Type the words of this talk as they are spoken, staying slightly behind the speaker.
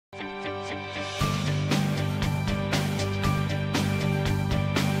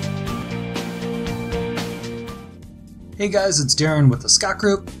Hey guys, it's Darren with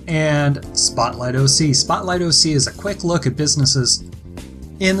TheScottGroup and SpotLite OC. SpotLite OC is a quick look at businesses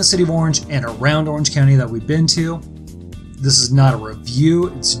in the city of Orange and around Orange County that we've been to. This is not a review,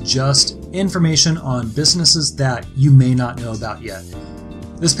 it's just information on businesses that you may not know about yet.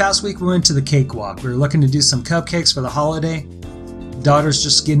 This past week we went to the Cakewalk. We were looking to do some cupcakes for the holiday. Daughter's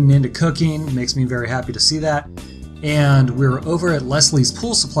just getting into cooking, makes me very happy to see that. And we were over at Leslie's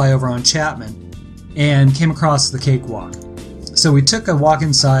Pool Supply over on Chapman and came across the Cakewalk. So we took a walk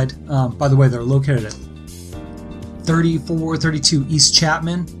inside. By the way, they're located at 3432 East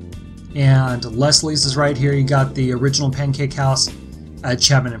Chapman, and Leslie's is right here. You got the original pancake house at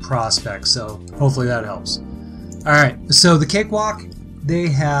Chapman and Prospect, so hopefully that helps. Alright, so the Cakewalk, they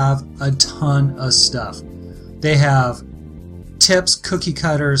have a ton of stuff. They have tips, cookie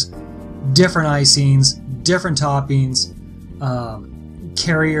cutters, different icings, different toppings,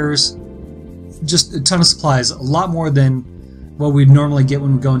 carriers, just a ton of supplies, a lot more than what we'd normally get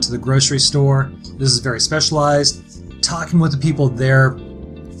when we go into the grocery store. This is very specialized. Talking with the people there,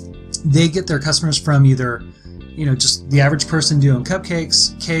 they get their customers from either, just the average person doing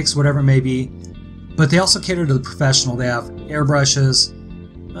cupcakes, cakes, whatever it may be, but they also cater to the professional. They have airbrushes,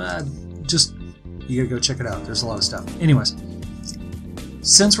 you gotta go check it out. There's a lot of stuff. Anyways,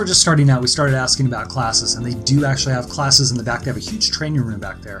 since we're just starting out, we started asking about classes, and they do actually have classes in the back. They have a huge training room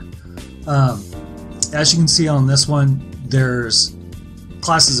back there. As you can see on this one, there's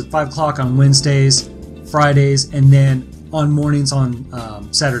classes at 5 o'clock on Wednesdays, Fridays, and then on mornings on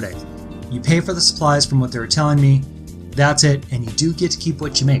Saturday. You pay for the supplies from what they were telling me. That's it, and you do get to keep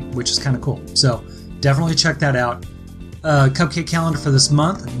what you make, which is kind of cool. So definitely check that out. Cupcake calendar for this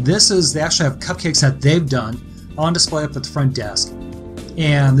month. They actually have cupcakes that they've done on display up at the front desk.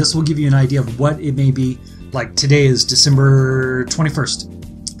 And this will give you an idea of what it may be. Like today is December 21st.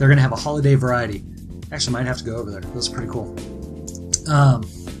 They're going to have a holiday variety. Actually, might have to go over there. That's pretty cool.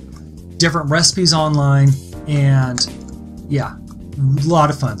 Different recipes online, and yeah, a lot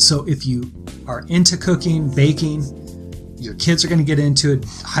of fun. So if you are into cooking, baking, your kids are going to get into it,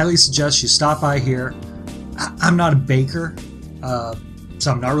 highly suggest you stop by here. I'm not a baker,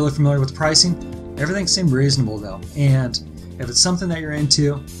 so I'm not really familiar with the pricing. Everything seemed reasonable though, and if it's something that you're into,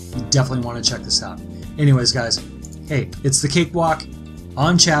 you definitely want to check this out. Anyways, guys, hey, it's the Cakewalk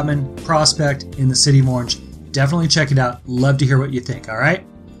on Chapman, Prospect, in the city of Orange. Definitely check it out. Love to hear what you think, all right?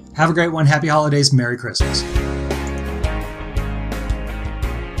 Have a great one. Happy holidays. Merry Christmas.